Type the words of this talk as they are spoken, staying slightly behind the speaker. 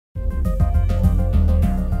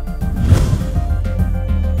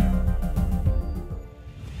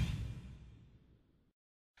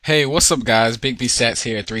Hey, what's up guys? Big B Sats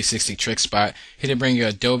here at 360 Trick Spot, here to bring you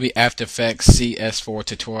Adobe After Effects CS4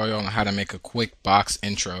 tutorial on how to make a quick box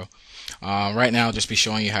intro. Right now I'll just be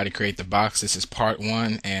showing you how to create the box. This is part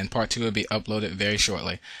 1 and part 2 will be uploaded very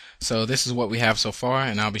shortly. So this is what we have so far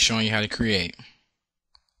and I'll be showing you how to create.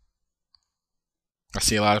 I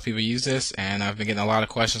see a lot of people use this and I've been getting a lot of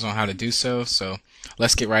questions on how to do so, so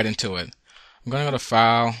let's get right into it. I'm going to go to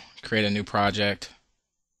File, create a new project.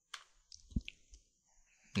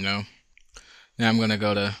 Now I'm going to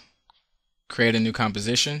go to create a new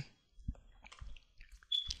composition.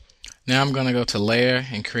 Now I'm going to go to layer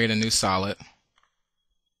and create a new solid.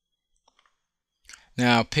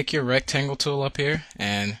 Now pick your rectangle tool up here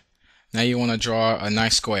and now you want to draw a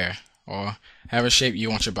nice square or however shape you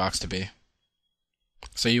want your box to be.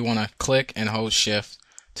 So you want to click and hold shift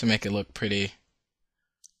to make it look pretty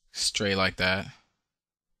straight like that.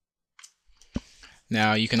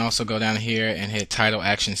 Now you can also go down here and hit title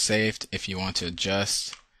action saved if you want to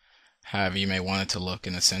adjust however you may want it to look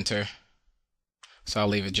in the center. So I'll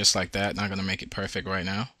leave it just like that. Not going to make it perfect right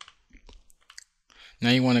now.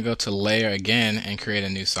 Now you want to go to layer again and create a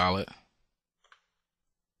new solid.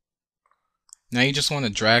 Now you just want to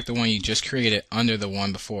drag the one you just created under the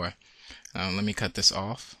one before. Let me cut this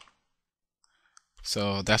off.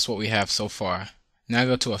 So that's what we have so far. Now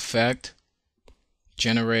go to Effect,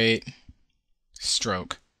 Generate,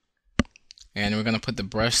 Stroke, and we're going to put the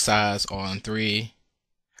brush size on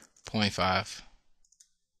 3.5.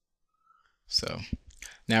 So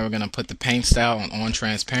now we're going to put the paint style on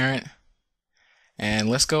transparent, and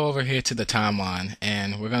let's go over here to the timeline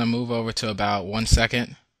and we're going to move over to about 1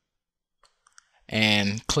 second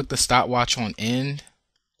and click the stopwatch on end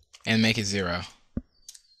and make it 0.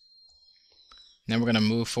 Then we're going to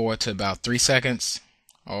move forward to about 3 seconds,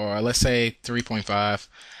 or let's say 3.5,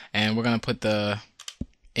 and we're going to put the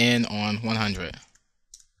end on 100.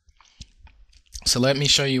 So let me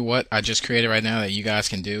show you what I just created right now that you guys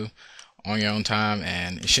can do on your own time,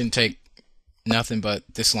 and it shouldn't take nothing but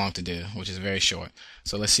this long to do, which is very short.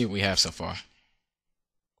 So let's see what we have so far.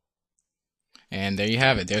 And there you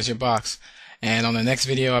have it. There's your box. And on the next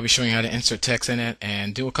video, I'll be showing you how to insert text in it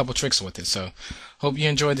and do a couple tricks with it. So hope you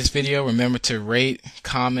enjoyed this video. Remember to rate,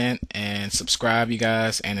 comment, and subscribe, you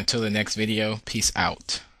guys. And until the next video, peace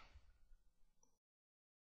out.